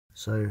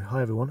So,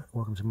 hi everyone,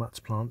 welcome to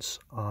Matt's Plants.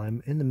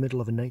 I'm in the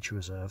middle of a nature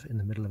reserve, in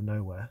the middle of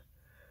nowhere.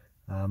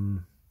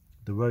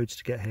 The roads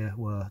to get here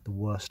were the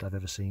worst I've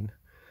ever seen.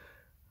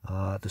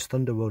 There's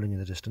thunder rolling in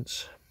the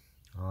distance.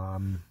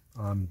 I'm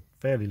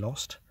fairly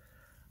lost,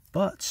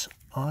 but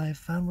I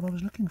found what I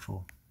was looking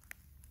for.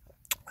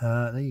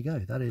 There you go,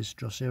 that is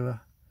Drosera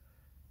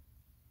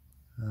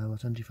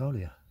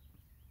rotundifolia,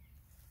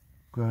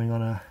 growing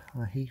on a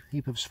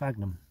heap of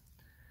sphagnum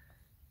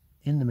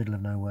in the middle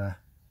of nowhere,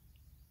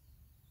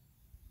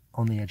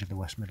 on the edge of the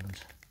West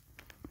Midland.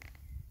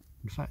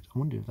 In fact, I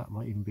wonder if that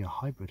might even be a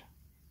hybrid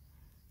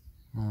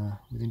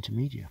with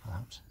intermedia,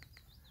 perhaps.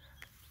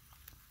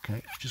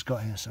 Okay, I've just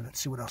got here, so let's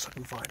see what else I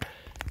can find.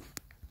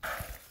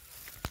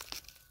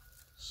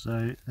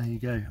 So there you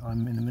go,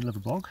 I'm in the middle of a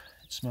bog.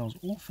 It smells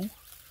awful.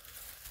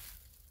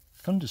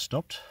 Thunder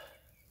stopped,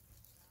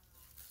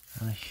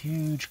 and a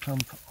huge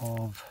clump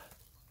of,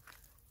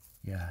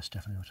 yeah, it's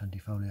definitely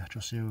rotundifolia,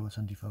 Drosera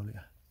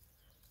rotundifolia,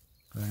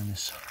 growing in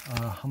this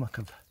hummock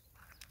of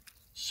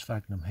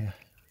sphagnum here.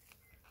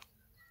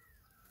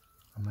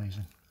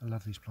 Amazing. I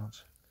love these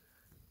plants.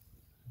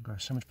 They grow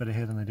so much better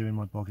here than they do in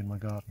my bog in my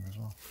garden as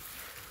well.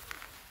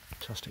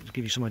 Fantastic. To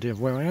give you some idea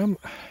of where I am,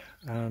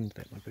 and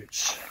there my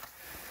boots.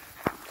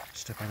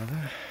 Step out of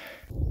there.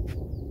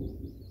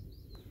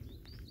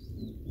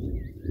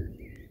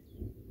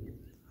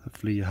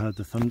 Hopefully you heard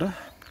the thunder.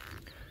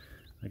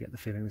 I get the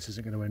feeling this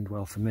isn't going to end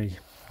well for me.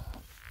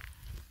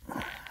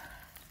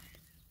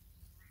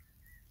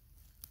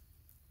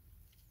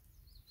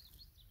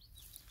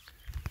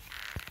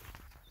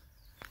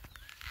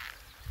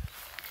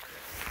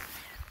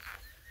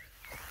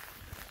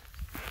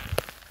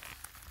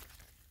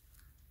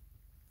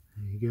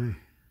 Go,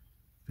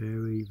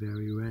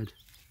 very red,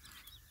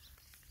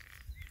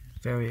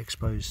 very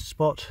exposed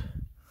spot,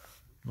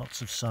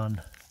 lots of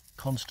sun,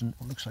 constant,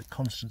 what looks like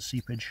constant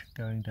seepage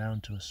going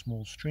down to a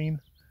small stream.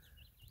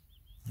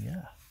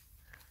 Yeah,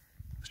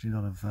 obviously a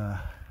lot of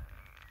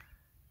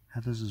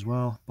heathers as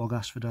well, bog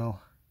asphodel,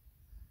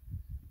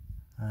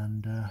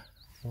 and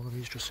all of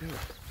these Drosera.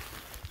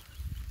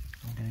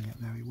 I'm going to get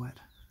very wet.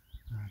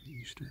 I'll get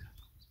used to it.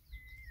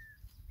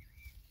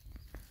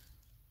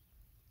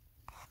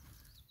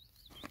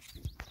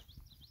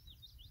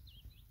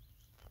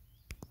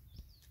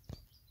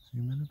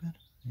 Zoom in a bit,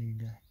 there you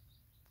go.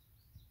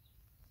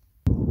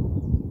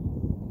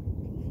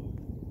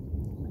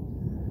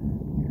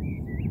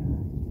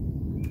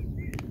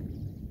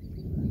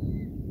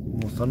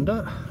 More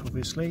thunder,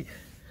 obviously.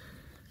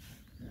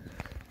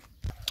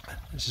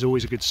 This is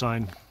always a good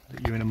sign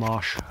that you're in a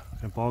marsh,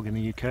 in a bog in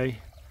the UK.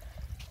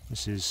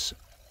 This is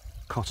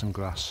cotton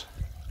grass,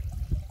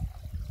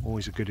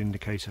 always a good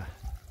indicator.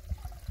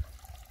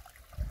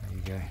 There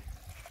you go.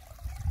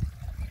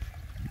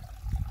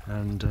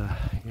 And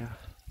yeah.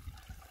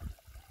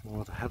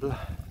 More of the heather.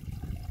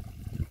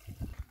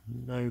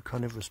 No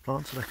carnivorous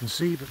plants that I can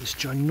see, but this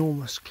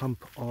ginormous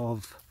clump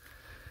of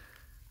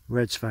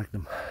red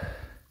sphagnum.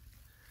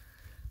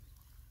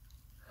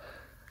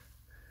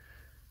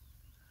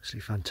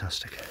 Absolutely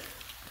fantastic.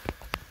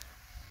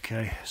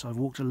 Okay, so I've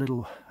walked a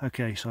little.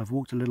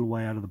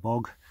 Way out of the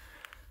bog.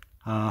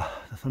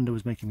 The thunder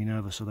was making me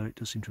nervous, although it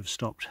does seem to have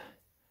stopped.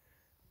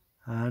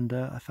 And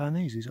I found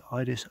these. These are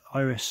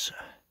iris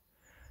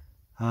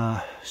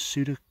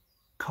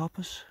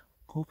pseudocarpus.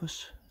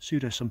 Iris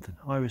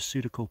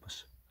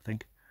pseudocarpus, I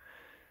think.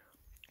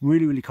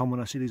 Really common.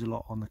 I see these a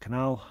lot on the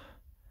canal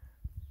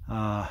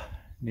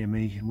near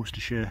me in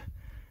Worcestershire.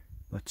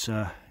 But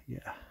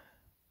yeah,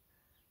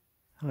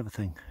 hell of a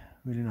thing.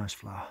 Really nice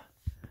flower.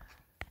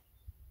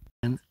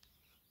 And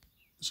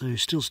so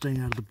still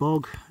staying out of the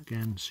bog.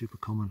 Again, super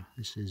common.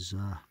 This is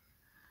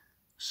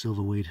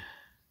silverweed.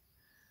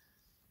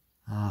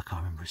 I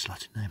can't remember its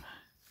Latin name.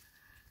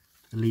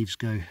 The leaves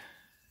go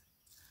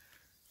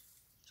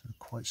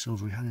quite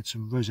silvery, and it's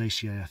some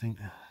rosaceae, I think,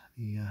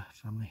 the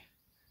family.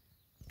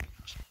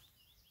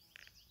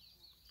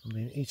 I'm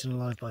being eaten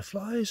alive by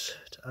flies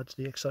to add to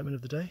the excitement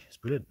of the day. It's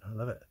brilliant, I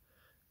love it.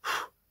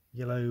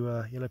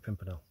 Yellow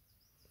pimpernel.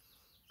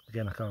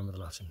 Again, I can't remember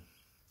the Latin.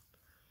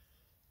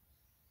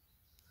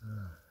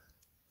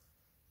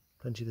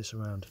 Plenty of this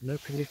around. No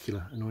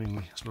Pinguicula,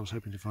 annoyingly. That's what I was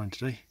hoping to find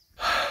today.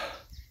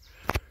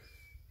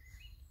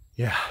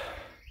 Yeah,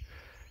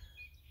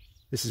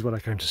 this is what I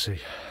came to see.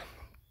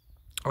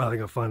 I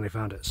think I've finally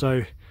found it.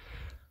 So,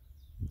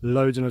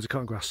 loads and loads of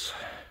cotton grass,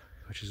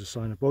 which is a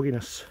sign of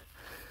bogginess.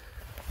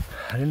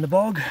 And in the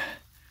bog,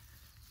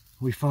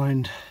 we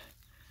find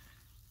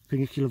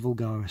Pinguicula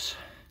vulgaris.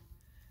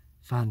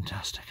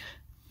 Fantastic.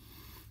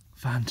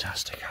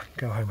 Fantastic. I can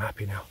go home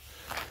happy now.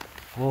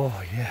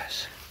 Oh,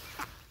 yes.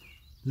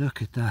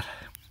 Look at that.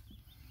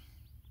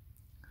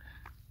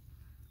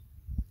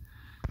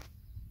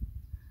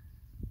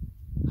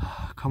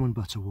 Common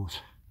butterwort.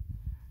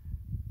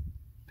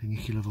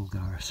 Pinguicula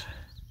vulgaris.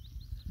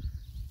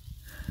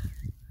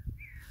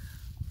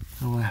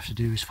 All I have to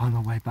do is find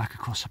my way back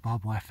across the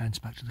barbed wire fence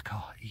back to the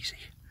car. Easy.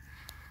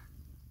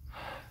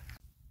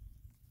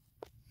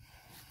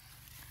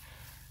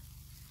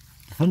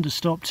 The thunder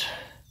stopped.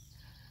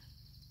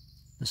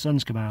 the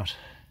sun's come out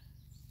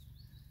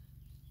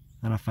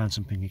and I found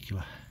some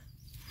Pinguicula.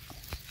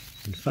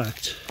 In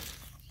fact,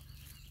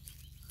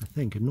 I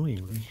think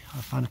annoyingly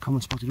I found a common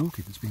spotted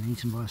orchid that's been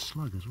eaten by a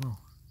slug as well.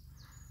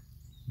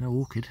 No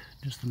orchid,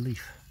 just the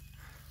leaf.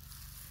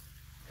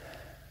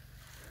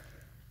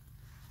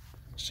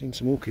 Seen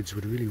some orchids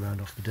would really round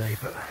off the day,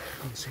 but I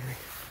can't see any.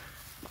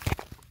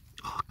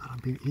 Oh god, I'm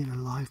being eaten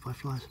alive by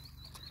flies.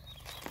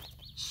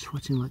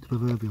 Sweating like the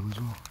proverbial as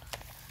well.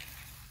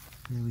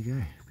 There we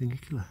go,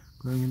 Pinguicula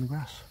growing in the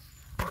grass.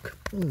 Fuck,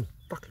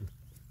 fucking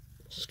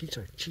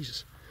mosquito,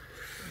 Jesus.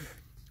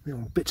 They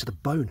want bit to the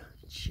bone.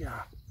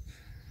 Yeah.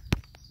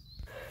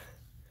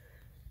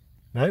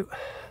 No,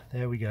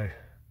 there we go.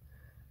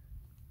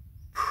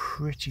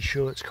 Pretty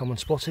sure it's common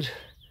spotted.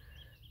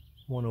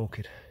 One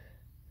orchid.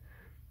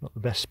 Not the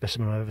best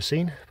specimen I've ever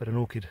seen, but an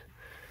orchid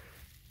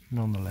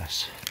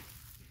nonetheless.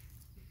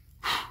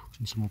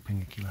 And some more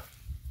Pinguicula.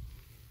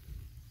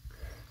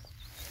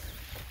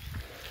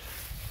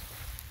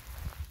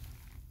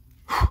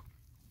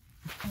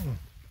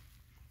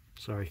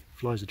 Sorry,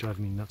 flies are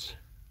driving me nuts.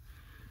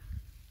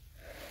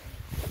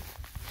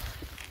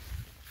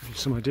 Give you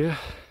some idea.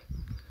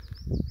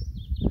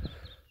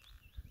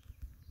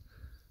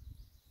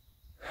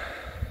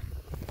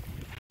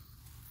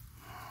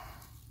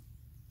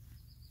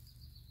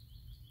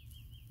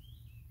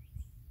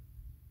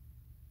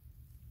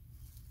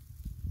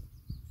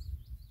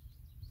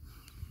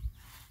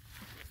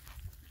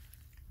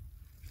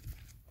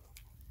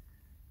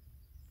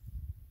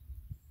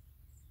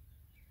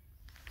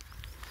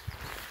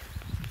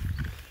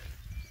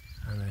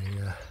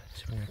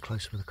 See if we get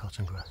closer with the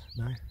cotton grass.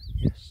 No?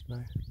 Yes? No?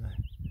 No.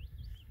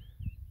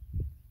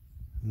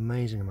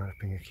 Amazing amount of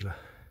Pinguicula.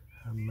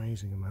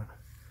 Amazing amount.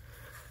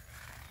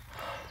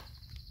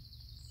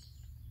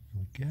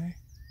 There we go.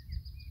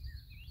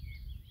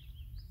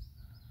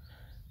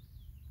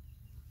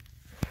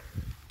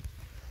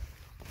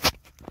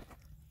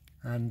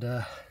 And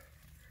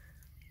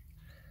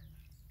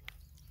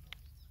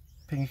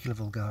Pinguicula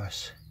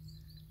vulgaris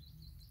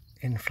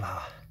in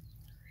flower.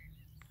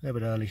 A little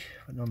bit early,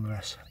 but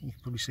nonetheless, you can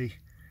probably see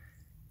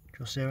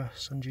Drosera,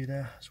 Sundews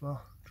there as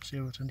well,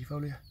 Drosera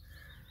rotundifolia.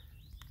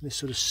 This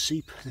sort of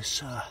seep,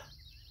 this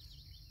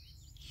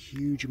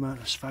huge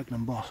amount of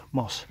sphagnum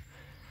moss,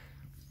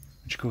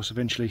 which of course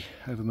eventually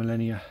over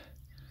millennia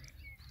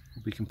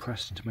will be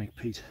compressed into make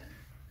peat.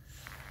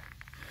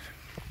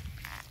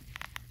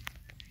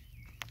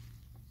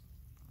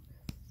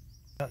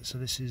 So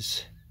this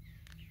is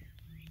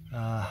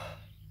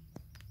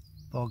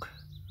bog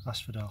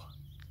asphodel.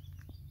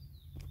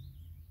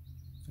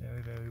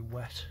 Very, very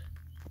wet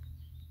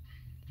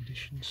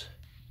conditions.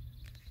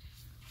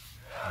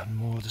 And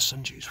more of the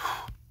Sundews.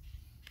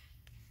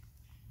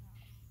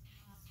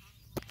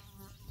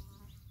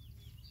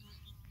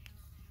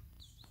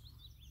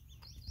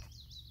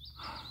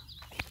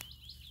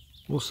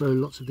 Also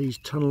lots of these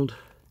tunnelled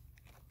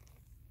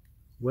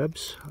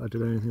webs. I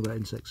don't know anything about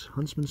insects.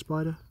 Huntsman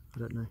spider? I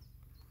don't know.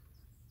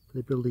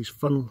 They build these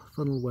funnel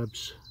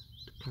webs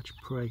to catch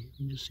prey. You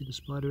can just see the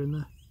spider in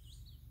there.